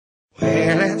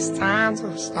it's time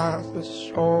to start the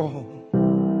show.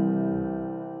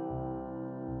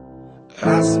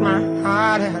 Lost my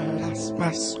heart and lost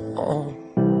my soul.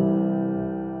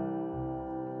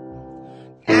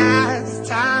 Now it's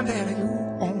time that you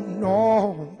won't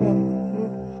know.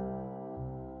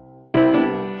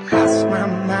 Lost my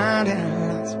mind and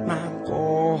lost my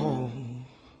goal.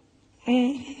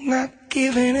 Not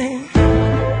giving in.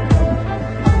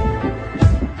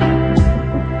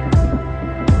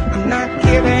 I'm not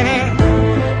giving in.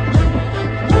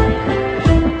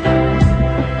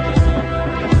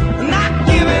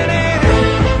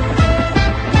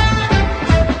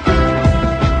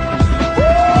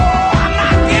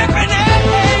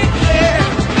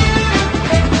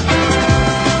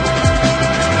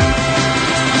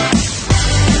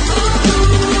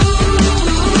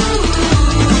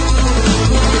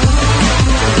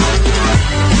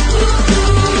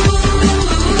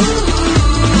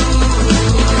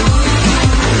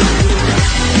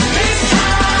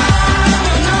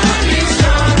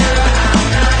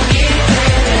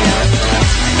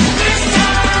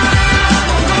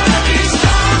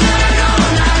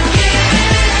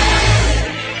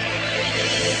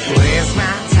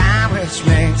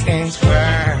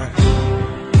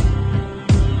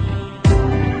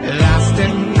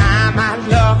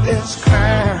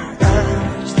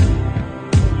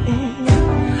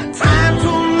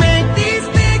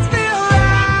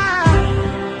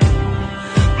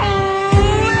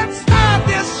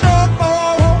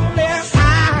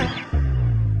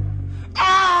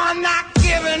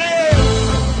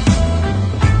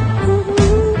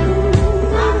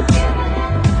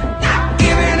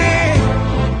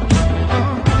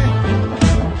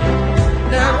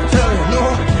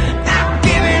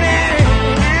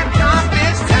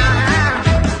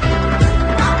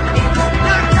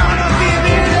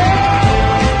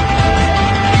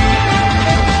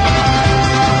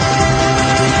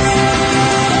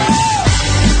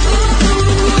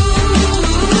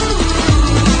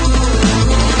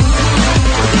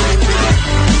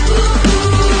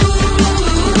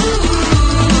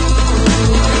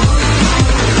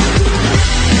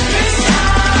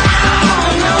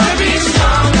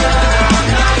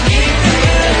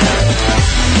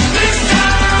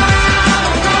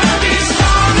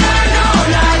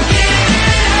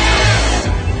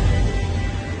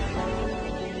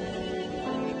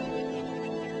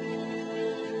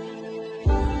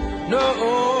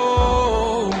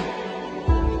 No,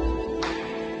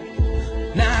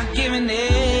 not giving in,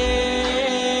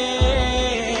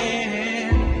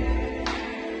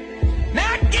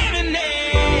 not giving in.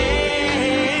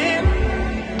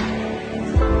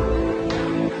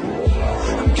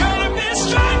 I'm gonna be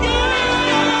stronger.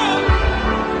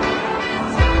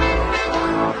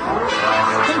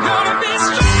 I'm gonna be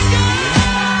stronger.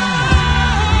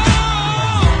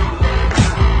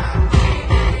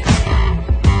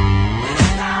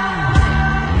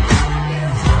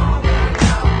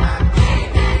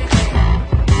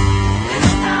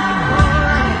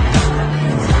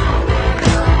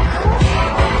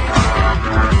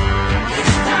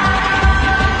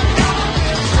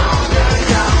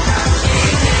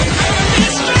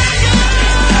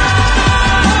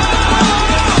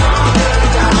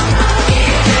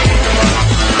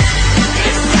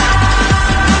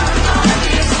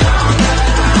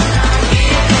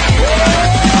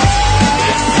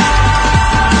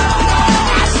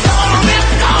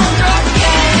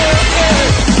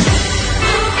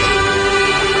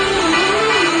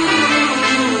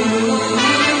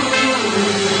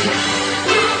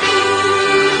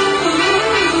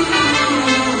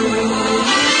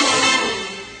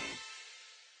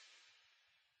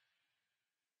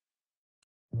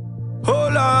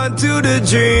 Hold on to the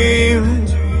dream.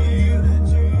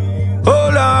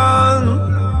 Hold on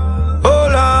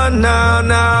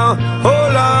now.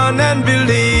 Hold on and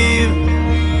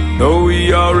believe. Though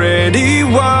we already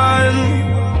won,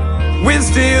 we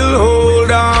still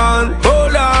hold on.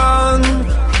 Hold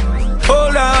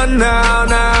on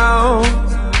now.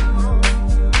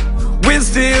 We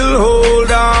still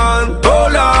hold on.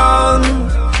 Hold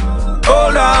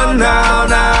on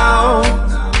now.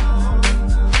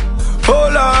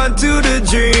 Hold on to the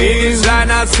dreams,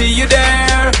 and I see you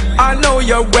there. I know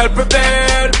you're well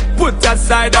prepared. Put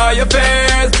aside all your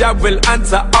fears, Jah will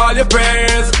answer all your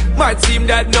prayers. Might seem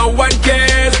that no one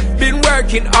cares. Been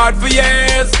working hard for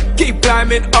years. Keep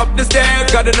climbing up the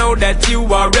stairs. Gotta know that you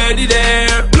are already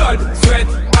there. Blood, sweat,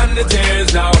 and the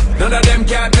tears now. None of them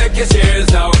can take your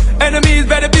shares now. Enemies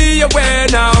better be aware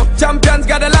now. Champions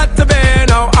got a lot to bear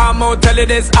now. I'm out tell you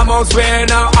this, I'm out swear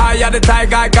now. I am the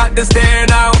tiger, I got the stare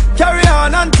now. Carry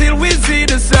on until we see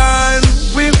the sun.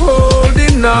 We're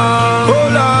holding on.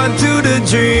 Hold on.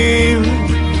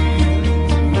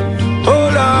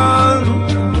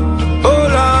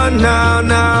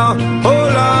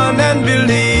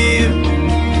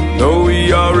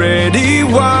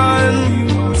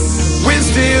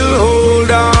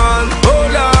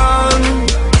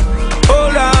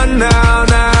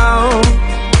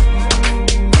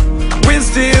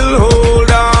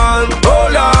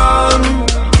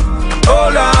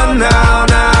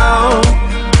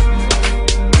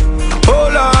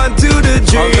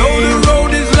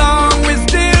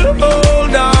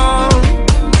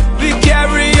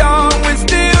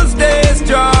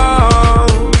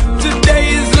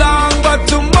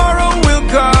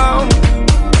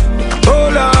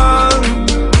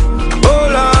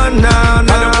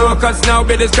 Just now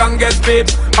be the strongest peep.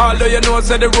 Although you know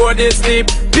so the road is steep.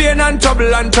 Pain and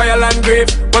trouble and trial and grief,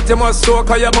 but you must soak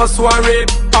or you must worry.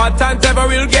 Hard times never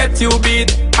will get you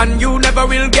beat, and you never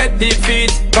will get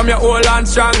defeat. From your old and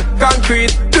strong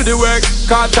concrete, do the work,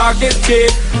 can't talk is cheap.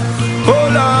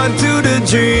 Hold on to the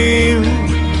dream.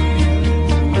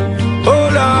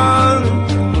 Hold on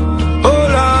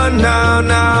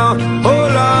now,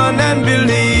 hold on and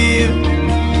believe.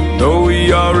 Though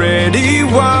we already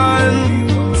won,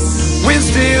 we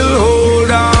still hold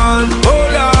on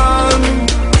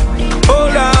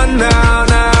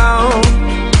now.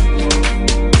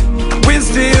 We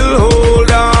still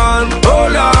hold on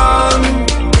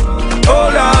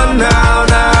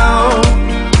now.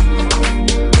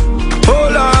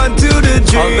 Hold on to the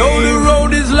dream. Although the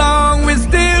road is long, we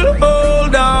still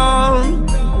hold on.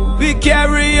 We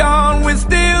carry on, we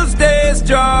still stay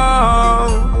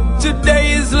strong.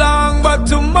 Today is long, but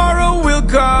tomorrow will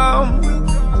come.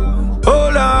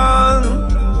 Hold on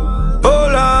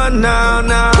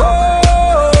now.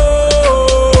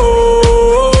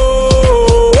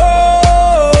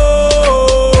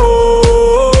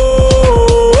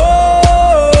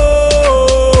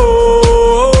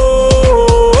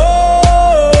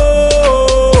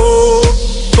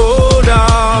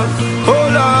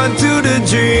 Hold on to the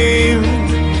dream.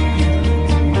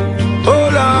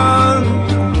 Hold on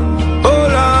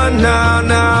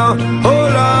now.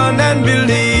 Hold on and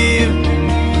believe.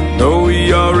 Though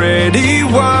we already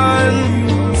won,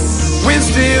 we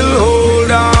still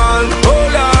hold on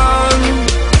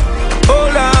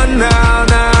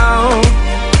now.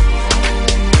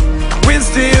 We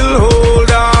still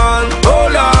hold on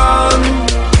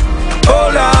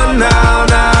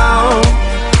now.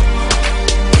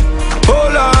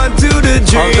 Hold on to the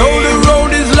dream. Although the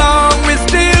road is long, we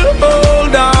still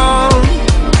hold on.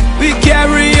 We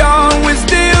carry on, we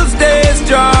still stay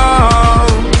strong.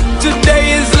 Today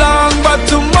is long, but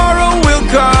tomorrow will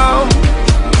come.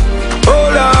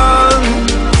 Hold on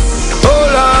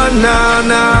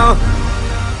now.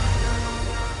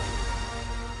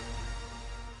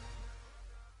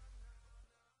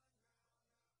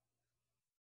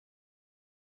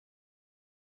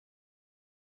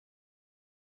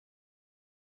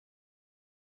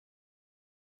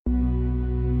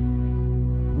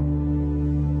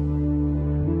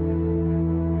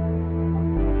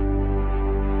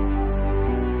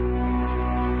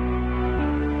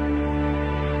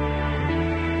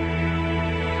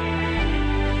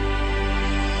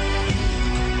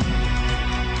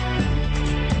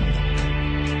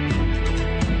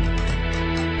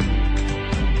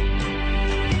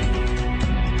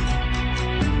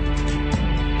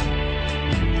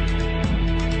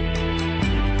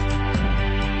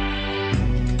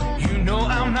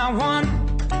 I'm not one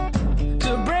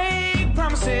to break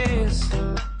promises.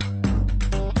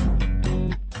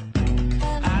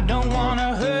 I don't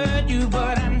wanna hurt you,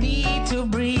 but I need to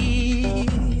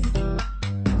breathe.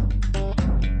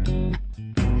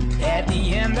 At the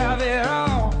end of it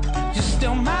all, you're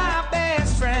still my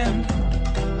best friend.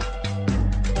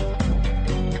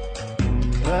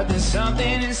 But there's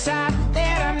something inside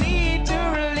that I need to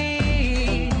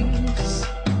release.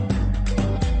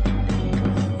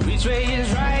 Which way is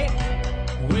right?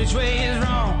 Which way is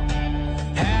wrong?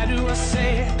 How do I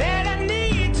say that I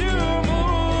need to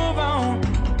move on?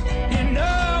 You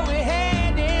know we're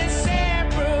heading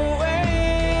separate ways,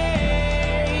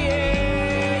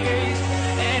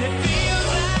 and it feels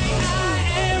like I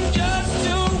am just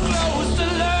too close to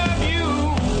love you.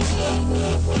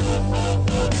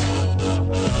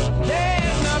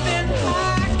 There's nothing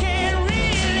I can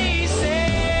really say.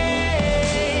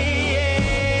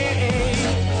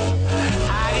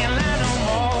 I can't lie no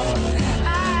more.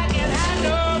 I can't hide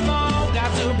no more.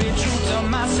 Got to be true to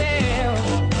myself.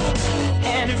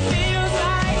 And it feels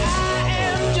like I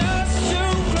am just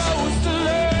too close to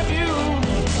love you.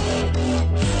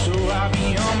 So I'll be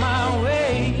on my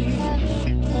way.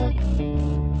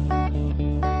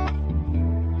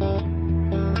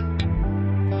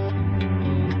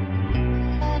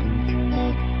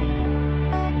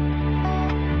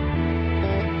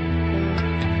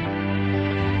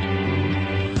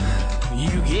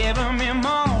 You've given me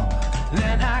more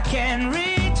than I can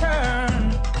return.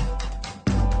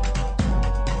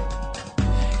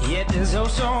 Yet there's oh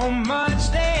so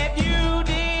much that you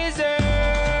deserve.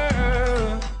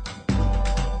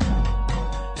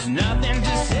 There's nothing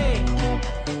to say,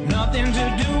 nothing to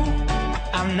do.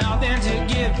 I'm nothing to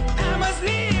give. I must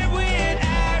live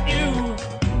without you.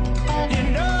 You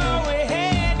know we're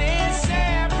heading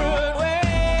separate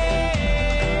ways,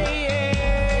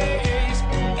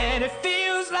 and it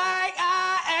feels like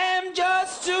I am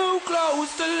just too close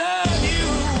to love you.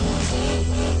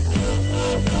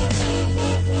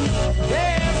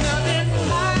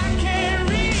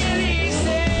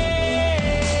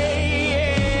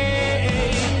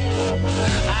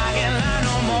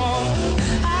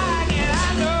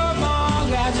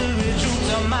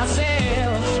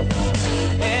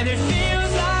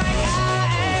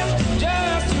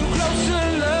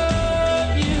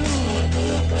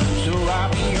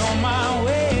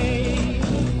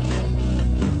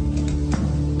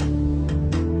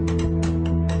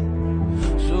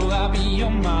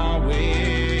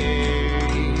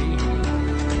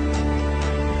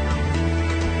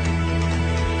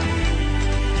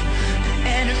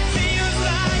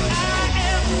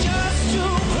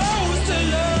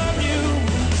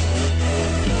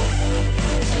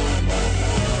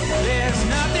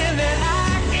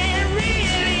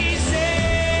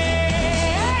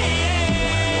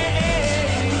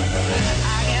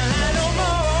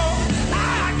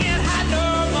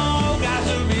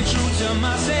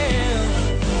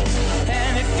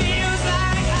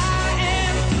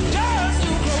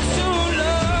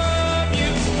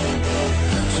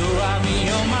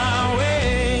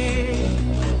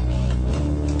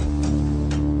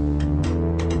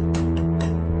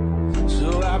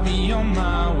 me on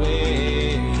my way.